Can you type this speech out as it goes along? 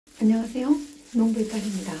안녕하세요. 농부의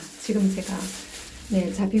딸입니다. 지금 제가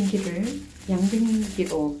좌변기를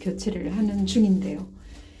양변기로 교체를 하는 중인데요.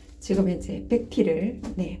 지금 이제 백티를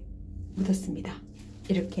묻었습니다.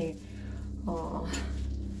 이렇게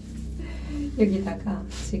여기다가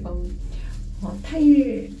지금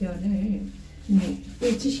타일면을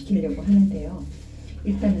일치시키려고 하는데요.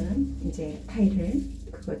 일단은 이제 타일을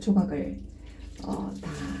조각을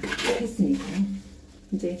다 했으니까요.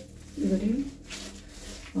 이제 이거를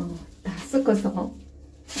다 섞어서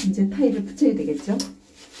이제 타일을 붙여야 되겠죠.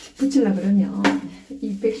 붙이려 그러면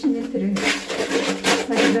이 백시멘트를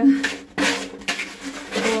사실은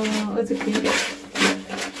어저께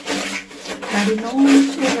날이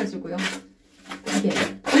너무 추워가지고요. 이게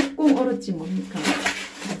꽁꽁 얼었지 뭡니까.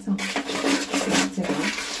 그래서 제가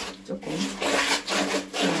조금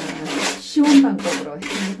쉬운 방법으로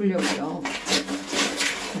해보려고요.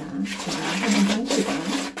 자, 제가 하는 방식은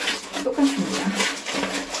똑같습니다.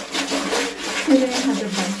 전에 하던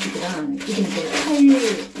방식이랑 이게 이제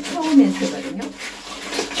파워멘트거든요.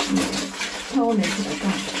 파워멘트라서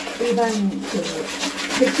일반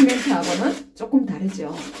백시멘트하고는 조금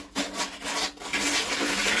다르죠.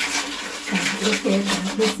 자, 이렇게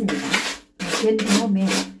다 됐습니다. 된 다음에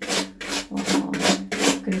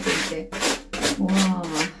그래도 이제 와,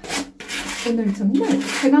 오늘 정말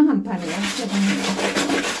최강 한판이에요. 최강 한판.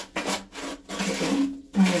 그리고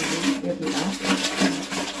다음에 여기가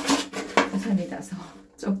가산이 나서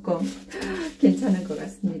조금 괜찮은 것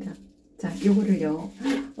같습니다. 자, 요거를요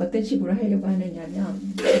어떤 식으로 하려고 하느냐면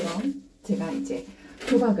지금 제가 이제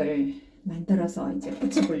조각을 만들어서 이제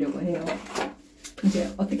붙여보려고 해요. 이제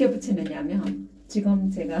어떻게 붙이느냐면 지금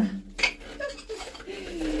제가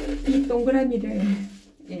이 동그라미를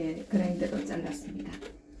그라인더로 잘랐습니다.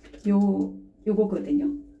 요거거든요.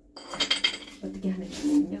 어떻게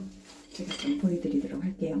하느냐면요, 제가 좀 보여드리도록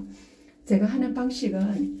할게요. 제가 하는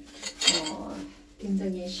방식은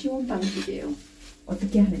굉장히 쉬운 방식이에요.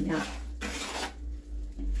 어떻게 하느냐,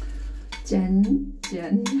 짠,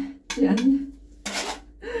 짠, 짠.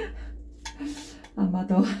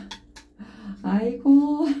 아마도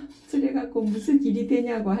아이고 저래갖고 무슨 일이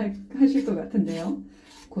되냐고 하실 것 같은데요.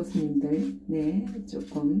 고수님들,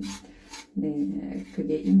 조금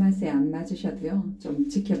그게 입맛에 안 맞으셔도요 좀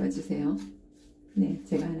지켜봐 주세요.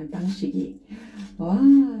 제가 하는 방식이 와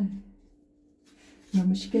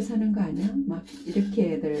너무 쉽게 사는 거 아니야? 막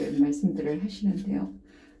이렇게들 말씀들을 하시는데요.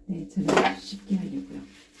 저는 쉽게 하려고요.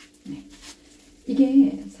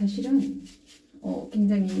 이게 사실은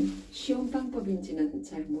굉장히 쉬운 방법인지는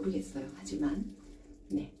잘 모르겠어요. 하지만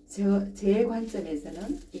제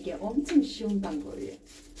관점에서는 이게 엄청 쉬운 방법이에요.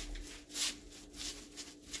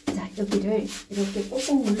 자, 여기를 이렇게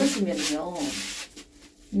꼭꼭 눌러주면요,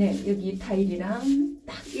 여기 타일이랑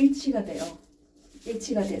딱 일치가 돼요.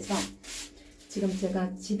 일치가 돼서 지금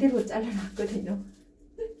제가 지대로 잘라놨거든요.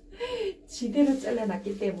 지대로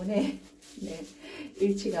잘라놨기 때문에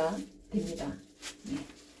일치가 됩니다.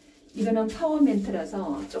 이거는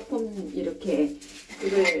파워멘트라서 조금 이렇게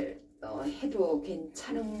이걸 해도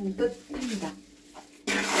괜찮은 듯 합니다.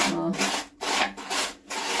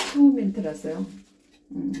 파워멘트라서요.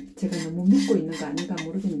 제가 너무 믿고 있는 거 아닌가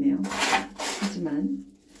모르겠네요. 하지만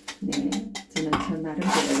저는 저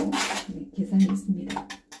나름대로 계산이 있습니다.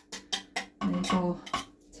 아이고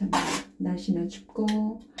참 날씨는 춥고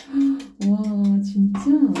와 진짜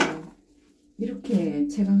이렇게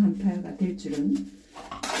최강 한파가 될 줄은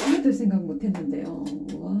꿈에도 생각 못했는데요.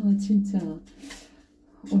 와 진짜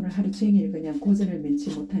오늘 하루 종일 그냥 고전을 면치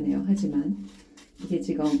못하네요. 하지만 이게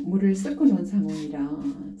지금 물을 섞어 놓은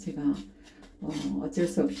상황이라 제가 어쩔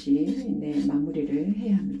수 없이 마무리를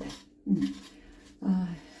해야 합니다.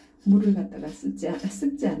 물을 갖다가 섞지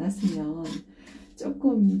않았으면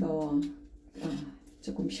조금 더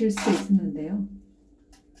조금 쉴 수 있었는데요.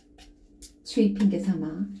 추위 핑계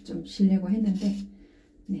삼아 좀 쉬려고 했는데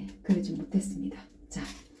그러지 못했습니다. 자,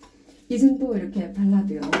 이 정도 이렇게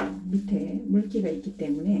발라도요 밑에 물기가 있기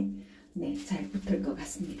때문에 잘 붙을 것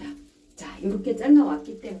같습니다. 자, 이렇게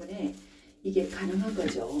잘라왔기 때문에 이게 가능한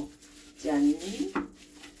거죠. 짠,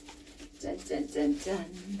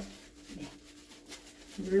 짠짠짠짠.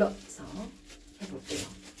 눌러서 해볼게요.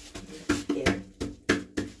 눌러볼게요.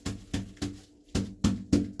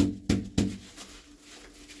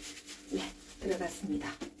 들어갔습니다.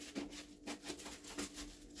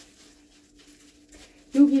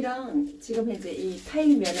 여기랑 지금 현재 이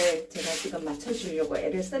타일면을 제가 지금 맞춰주려고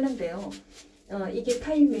애를 쓰는데요. 이게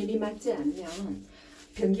타일면이 맞지 않으면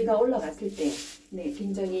변기가 올라갔을 때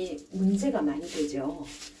굉장히 문제가 많이 되죠.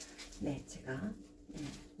 제가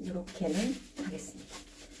이렇게는 하겠습니다.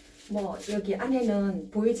 뭐 여기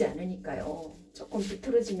안에는 보이지 않으니까요. 조금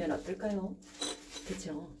비틀어지면 어떨까요?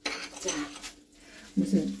 그죠? 자,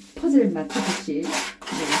 무슨 퍼즐 맞추듯이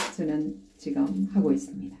저는 지금 하고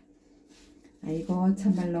있습니다. 아이고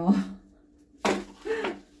참말로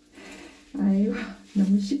아이고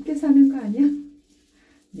너무 쉽게 사는 거 아니야?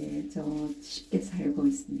 네, 저 쉽게 살고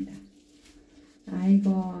있습니다.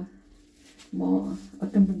 아이고 뭐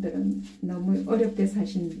어떤 분들은 너무 어렵게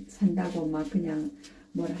산다고 막 그냥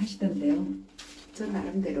뭐라 하시던데요. 저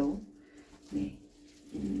나름대로 네,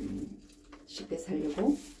 쉽게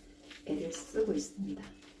살려고 애를 쓰고 있습니다.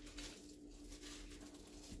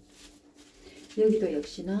 여기도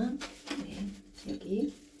역시나 네,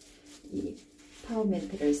 여기 이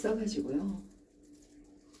파워멘트를 써가지고요.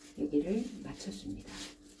 여기를 맞춰줍니다.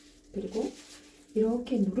 그리고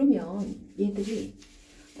이렇게 누르면 얘들이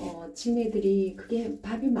지네들이 그게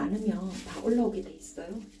밥이 많으면 다 올라오게 돼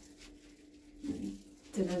있어요.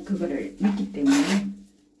 저는 그거를 믿기 때문에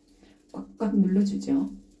꽉꽉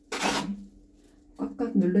눌러주죠. 네.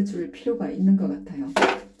 꽉꽉 눌러줄 필요가 있는 것 같아요.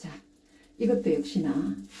 자, 이것도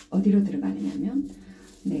역시나 어디로 들어가느냐면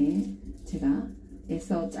네, 제가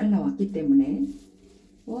애써 잘라왔기 때문에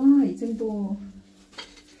와, 이 정도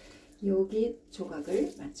여기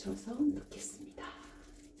조각을 맞춰서 넣겠습니다.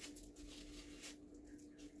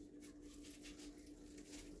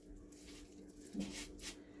 네,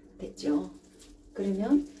 됐죠?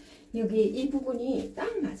 그러면 여기 이 부분이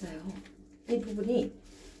딱 맞아요. 이 부분이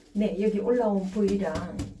네, 여기 올라온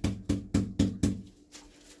부위랑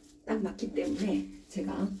딱 맞기 때문에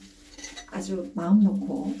제가 아주 마음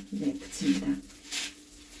놓고 네, 붙입니다.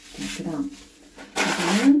 그 다음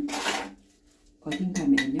여기는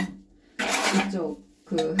어딘가면요, 이쪽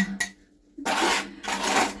그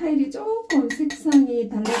타일이 조금 색상이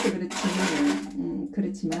달라서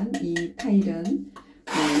그렇지만 이 타일은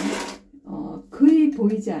거의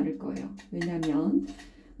보이지 않을 거예요. 왜냐하면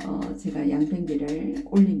제가 양변기를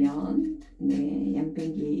올리면 네,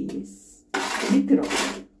 양변기 밑으로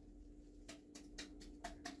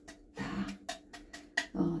다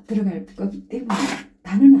들어갈 거기 때문에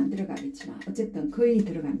다는 안 들어가겠지만 어쨌든 거의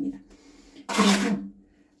들어갑니다. 그래서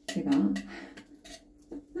제가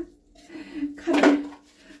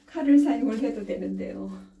칼을 사용을 해도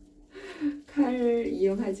되는데요. 칼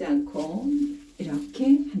이용하지 않고 이렇게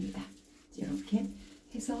합니다. 이렇게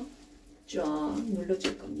해서 쫙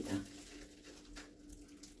눌러줄 겁니다.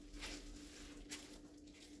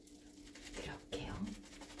 이렇게요.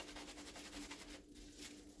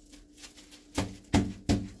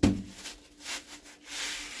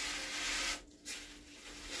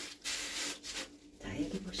 자,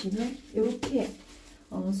 여기 보시면 이렇게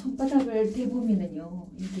손바닥을 대보면은요,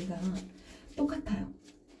 여기가 똑같아요.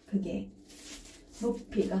 그게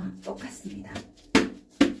높이가 똑같습니다.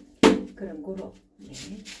 그럼 고로 네,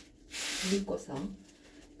 믿고서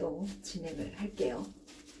또 진행을 할게요.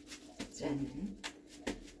 짠.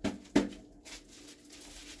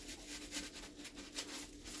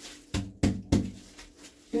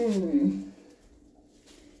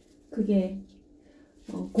 그게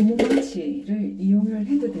고무망치를 이용을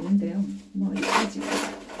해도 되는데요. 뭐 여기까지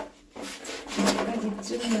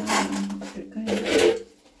찍으면 어떨까요?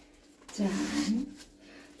 짠.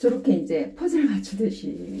 저렇게 이제 퍼즐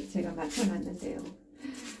맞추듯이 제가 맞춰놨는데요.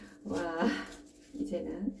 와,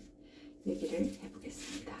 이제는 여기를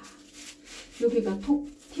해보겠습니다. 여기가 톡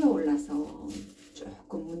튀어 올라서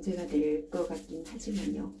조금 문제가 될 것 같긴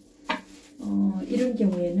하지만요. 이런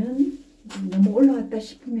경우에는 너무 올라왔다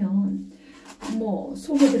싶으면 뭐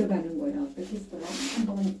속에 들어가는 거예요. 어떻겠어요?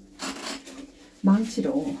 한번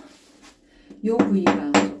망치로 요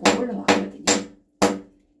부위가 조금 올라왔거든요.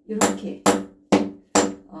 이렇게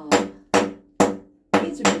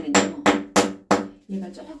빼주면은요,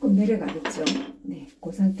 얘가 조금 내려가겠죠. 네,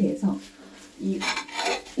 그 상태에서 이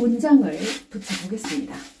원장을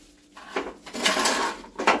붙여보겠습니다.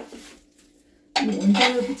 이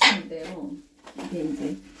원장을 붙이는데요, 이게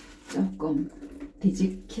이제 조금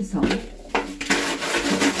되직해서 물을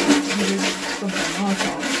조금 더 넣어서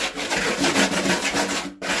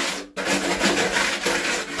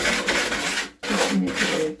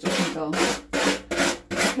도시매트를 조금 더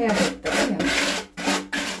해야겠다.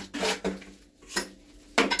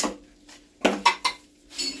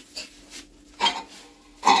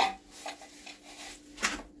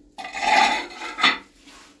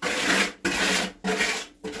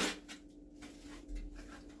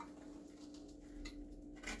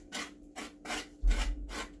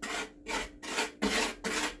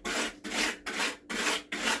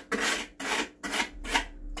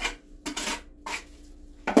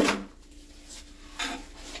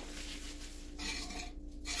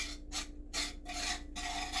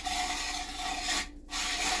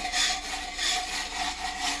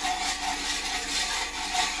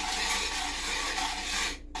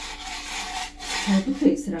 잘 붙어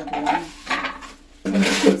있으라고요. 잘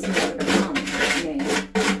붙어 있으라고 그러면 네,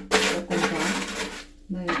 조금 더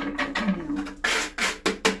넣어야 될 것 같네요.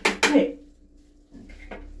 8.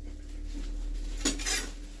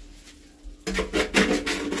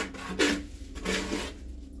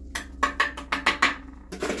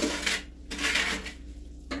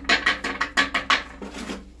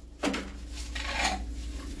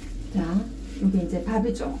 자, 여기 이제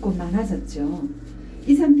밥이 조금 많아졌죠.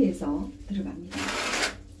 이 상태에서 들어갑니다.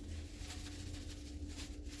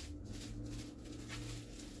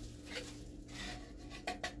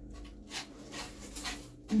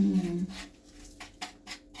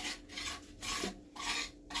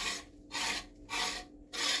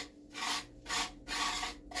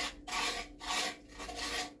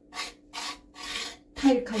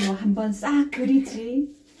 타일 칼로 한번 싹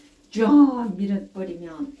그리지 쫙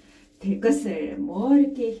밀어버리면 될 것을 뭐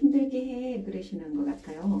이렇게 힘들게 해 그러시는 것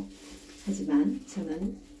같아요. 하지만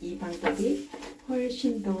저는 이 방법이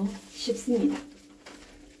훨씬 더 쉽습니다.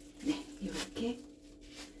 네, 이렇게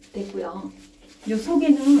됐고요. 요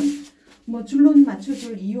속에는 뭐 줄론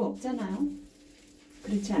맞춰줄 이유 없잖아요.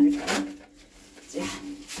 그렇지 않을까요? 짠,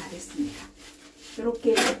 다 됐습니다.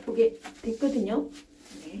 이렇게 예쁘게 됐거든요.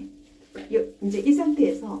 네, 이제 이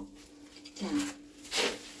상태에서 자,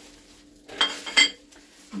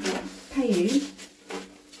 타일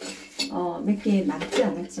몇 개 남지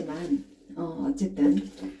않았지만 어쨌든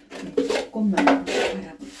네, 조금만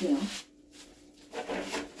갈아볼게요.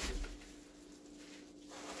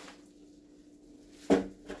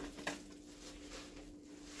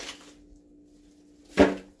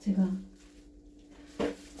 제가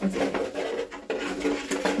어제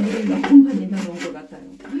물을 너무 많이 넣어놓은 것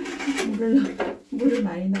같아요. 물을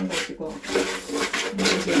많이 넣어가지고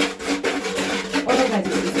이게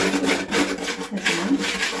얼어가지고 있어요. 하지만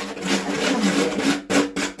따뜻한데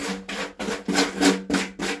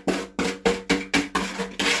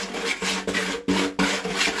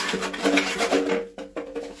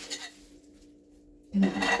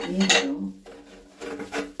얘도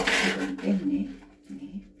이거기 때문에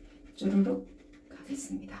네, 쪼르륵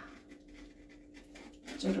가겠습니다.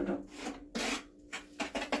 쪼르륵.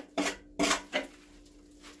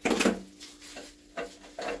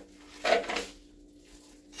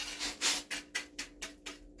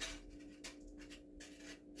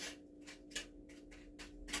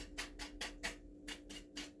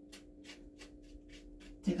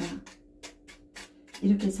 제가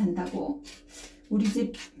이렇게 산다고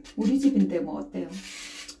우리 집인데 뭐 어때요?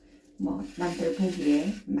 뭐 남들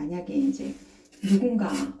보기에 만약에 이제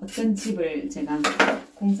누군가 어떤 집을 제가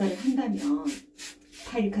공사를 한다면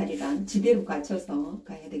타일칼이랑 지대로 갖춰서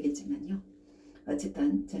가야 되겠지만요.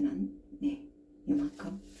 어쨌든 저는 네,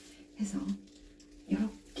 이만큼 해서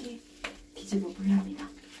이렇게 뒤집어 보려합니다.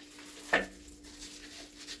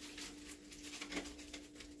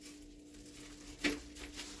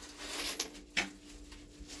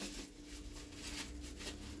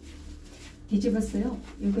 뒤집었어요.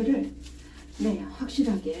 이거를 네,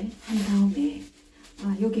 확실하게 한 다음에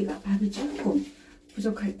여기가 밥이 조금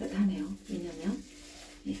부족할 듯 하네요. 왜냐면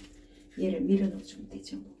예, 얘를 밀어 넣어주면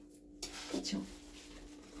되죠. 그렇죠?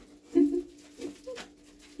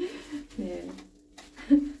 네.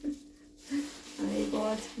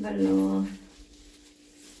 아이고 정말로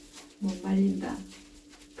못 말린다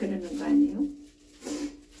그러는 거 아니에요?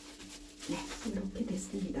 네, 이렇게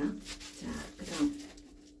됐습니다. 자, 그 다음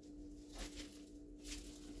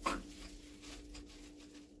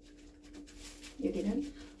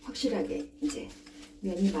여기는 확실하게 이제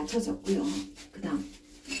면이 맞춰졌고요. 그 다음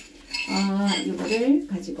이거를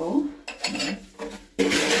가지고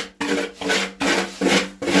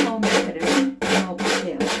처음 배를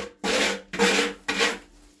넣어볼게요.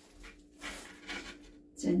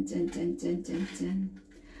 짠짠짠짠짠짠.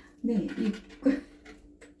 네,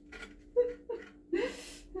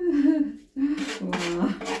 와.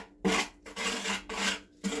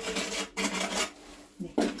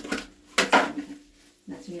 네.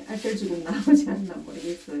 나중에 알뜰주걱 나오지 않나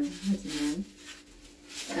모르겠어요. 하지만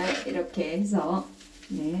이렇게 해서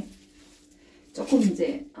네, 조금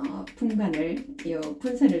이제 분간을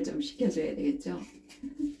분산을 좀 시켜줘야 되겠죠.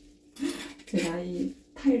 제가 이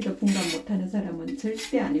타일도 분간 못하는 사람은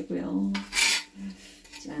절대 아니고요.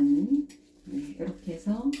 짠, 네, 이렇게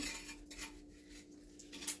해서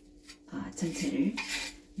전체를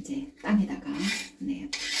이제 땅에다가 네,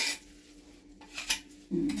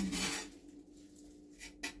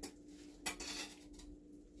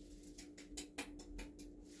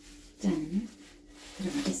 짠,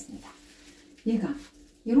 들어가겠습니다. 얘가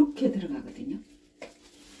이렇게 들어가거든요.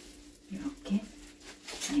 이렇게.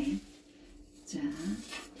 네. 자,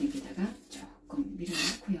 여기다가 조금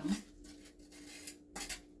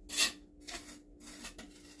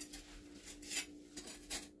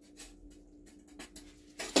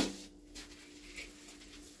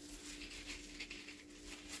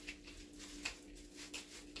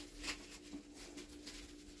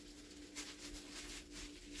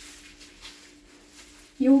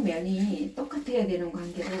요 면이 똑같아야 되는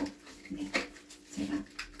관계로 네, 제가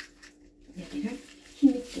여기를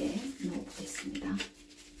힘있게 넣어보겠습니다.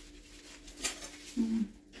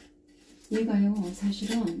 얘가요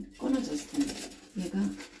사실은 끊어졌어요. 얘가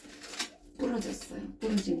부러졌어요.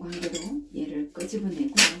 부러진 관계로 얘를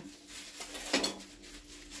끄집어내고요.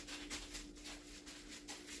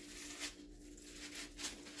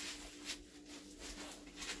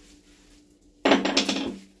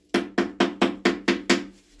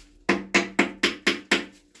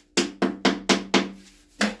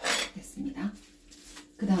 됐습니다.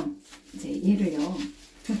 그 다음 이제 얘를요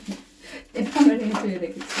땜빵을 해줘야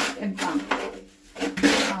되겠죠. 땜빵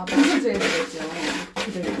부숴줘야 되겠죠.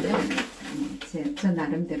 그러면 저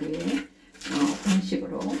나름대로의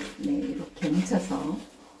방식으로 네, 이렇게 뭉쳐서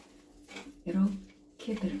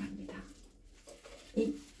이렇게 들어갑니다.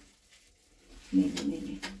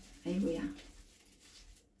 네네네. 아이고야.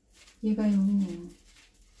 얘가요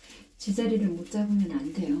제자리를 못 잡으면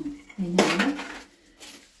안 돼요. 왜냐면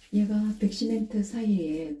얘가 백시멘트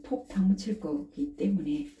사이에 톡 파묻힐 거기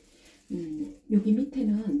때문에 여기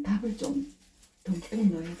밑에는 답을 좀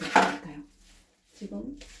듬뿍 넣어야 될 것 같아요.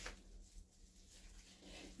 지금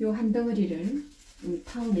요 한 덩어리를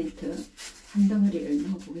파우멘트 한 덩어리를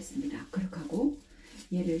넣어 보겠습니다. 그렇게 하고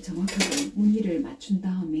얘를 정확하게 무늬를 맞춘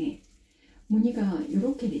다음에 무늬가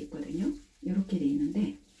이렇게 돼 있거든요. 이렇게 돼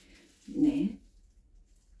있는데 네.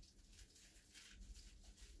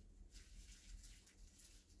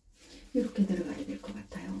 이렇게 들어가야 될 것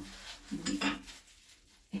같아요. 무늬가.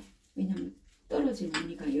 네. 왜냐면 떨어진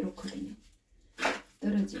무늬가 이렇거든요.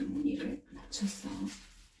 떨어진 무늬를 맞췄어.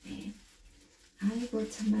 네. 아이고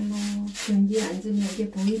참말로 변기에 앉으면 이게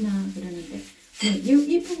보이나 그러는데 네,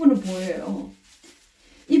 이 부분은 보여요.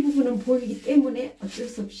 이 부분은 보이기 때문에 어쩔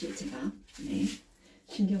수 없이 제가 네,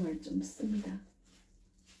 신경을 좀 씁니다.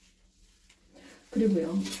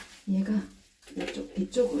 그리고요 얘가 이쪽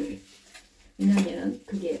뒤쪽을 왜냐면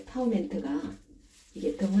그게 파우멘트가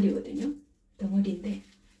이게 덩어리거든요. 덩어리인데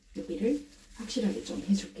여기를 확실하게 좀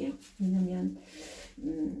해줄게요. 왜냐면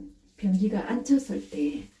변기가 앉혔을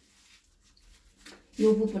때 이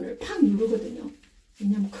부분을 팍 누르거든요.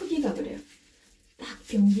 왜냐면 크기가 그래요. 딱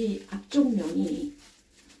변기 앞쪽 면이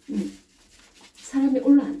사람이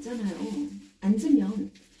올라앉잖아요.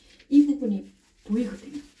 앉으면 이 부분이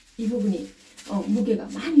보이거든요. 이 부분이 무게가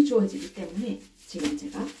많이 주어지기 때문에 지금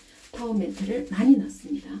제가 파우멘트를 많이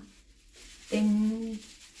넣습니다. 땡!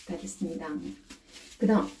 다 됐습니다. 그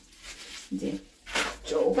다음 이제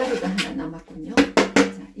쪼가리가 하나 남았군요.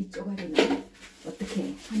 자, 이 쪼가리는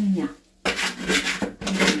어떻게 하느냐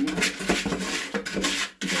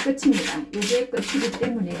이제 끝입니다. 이게 끝이기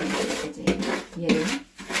때문에 이제 얘를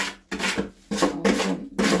좀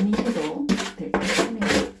많이 해도 될 것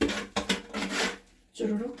같네요.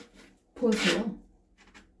 쭈루룩 부어줘요.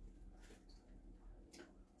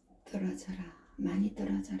 떨어져라. 많이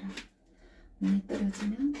떨어져라. 많이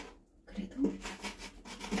떨어지면 그래도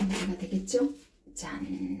문제가 되겠죠?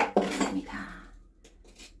 짠! 됐습니다.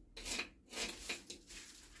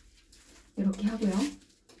 이렇게 하고요.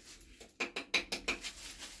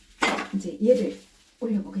 이제 얘를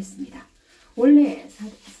올려보겠습니다. 원래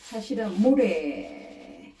사실은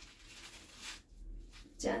모래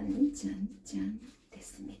짠!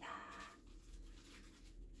 됐습니다.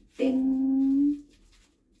 땡!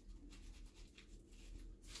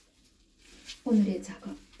 오늘의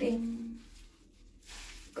작업 땡!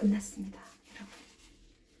 끝났습니다. 여러분.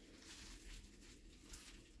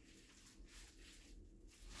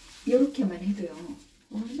 이렇게만 해도요.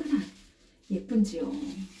 얼마나 예쁜지요.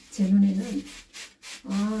 제 눈에는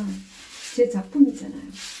제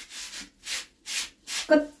작품이잖아요.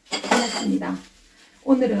 끝! 끝났습니다.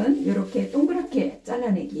 오늘은 이렇게 동그랗게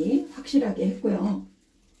잘라내기 확실하게 했고요.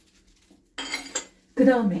 그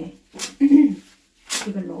다음에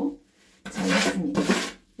이걸로 잘랐습니다.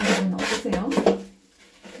 여러분 어떠세요?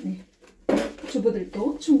 네.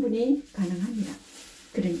 주부들도 충분히 가능합니다.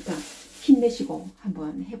 그러니까 힘내시고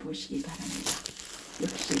한번 해보시기 바랍니다.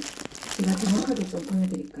 역시 제가 정확하게 좀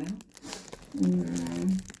보여드릴까요?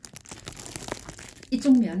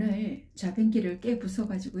 이쪽 면을 좌변기를 깨 부숴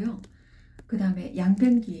가지고요. 그 다음에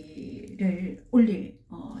양변기를 올릴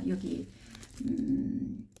여기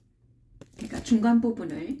그러니까 중간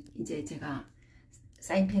부분을 이제 제가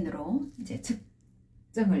사인펜으로 이제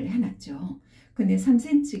측정을 해놨죠. 근데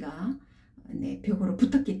 3cm가 네, 벽으로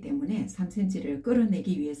붙었기 때문에 3cm를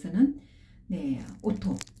끌어내기 위해서는 네,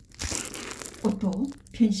 오토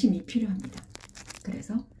편심이 필요합니다.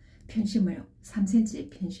 그래서 편심을 3cm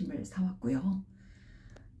편심을 사왔고요.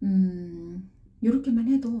 이렇게만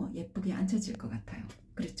해도 예쁘게 앉혀질 것 같아요.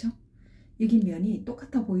 그렇죠? 여기 면이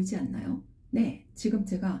똑같아 보이지 않나요? 네, 지금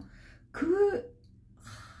제가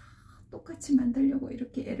똑같이 만들려고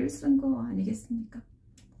이렇게 애를 쓴 거 아니겠습니까?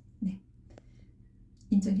 네,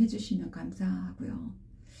 인정해 주시면 감사하고요.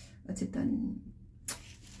 어쨌든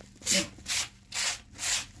네,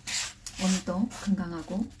 오늘도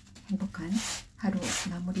건강하고 행복한 하루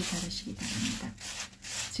마무리 바르시기 바랍니다.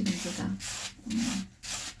 지금 제가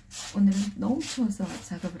오늘은 너무 추워서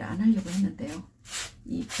작업을 안 하려고 했는데요.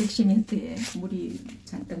 이 백시멘트에 물이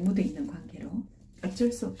잔뜩 묻어 있는 관계로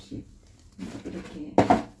어쩔 수 없이 이렇게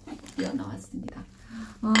뛰어나왔습니다.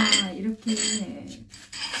 이렇게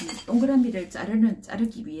동그라미를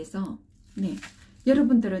자르기 위해서 네,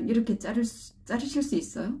 여러분들은 이렇게 자르실 수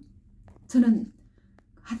있어요? 저는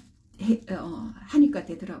하니까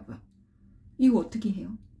되더라고요. 이거 어떻게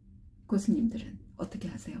해요? 고수님들은 어떻게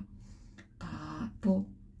하세요? 바보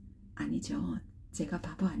아니죠. 제가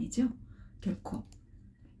바보 아니죠? 결코.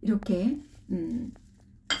 이렇게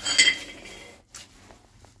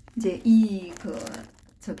이제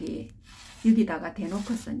여기다가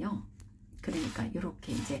대놓고서요. 그러니까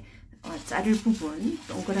이렇게 이제 자를 부분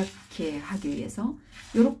동그랗게 하기 위해서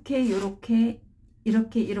이렇게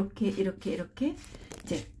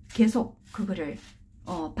이제 계속 그거를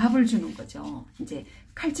밥을 주는 거죠. 이제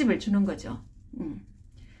칼집을 주는 거죠.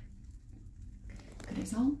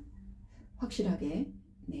 그래서 확실하게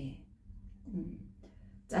네,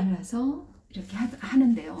 잘라서 이렇게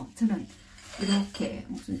하는데요. 저는 이렇게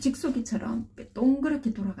무슨 직소기처럼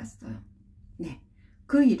동그랗게 돌아갔어요. 네,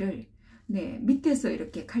 그 일을 네, 밑에서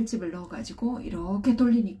이렇게 칼집을 넣어가지고 이렇게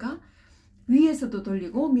돌리니까 위에서도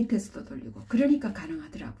돌리고 밑에서도 돌리고 그러니까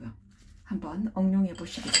가능하더라고요. 한번 응용해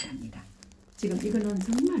보시기 바랍니다. 지금 이거는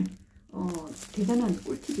정말 대단한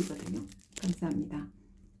꿀팁이거든요. 감사합니다.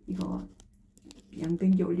 이거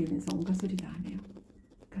양변기 올리면서 온갖 소리 다 하네요.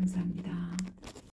 감사합니다.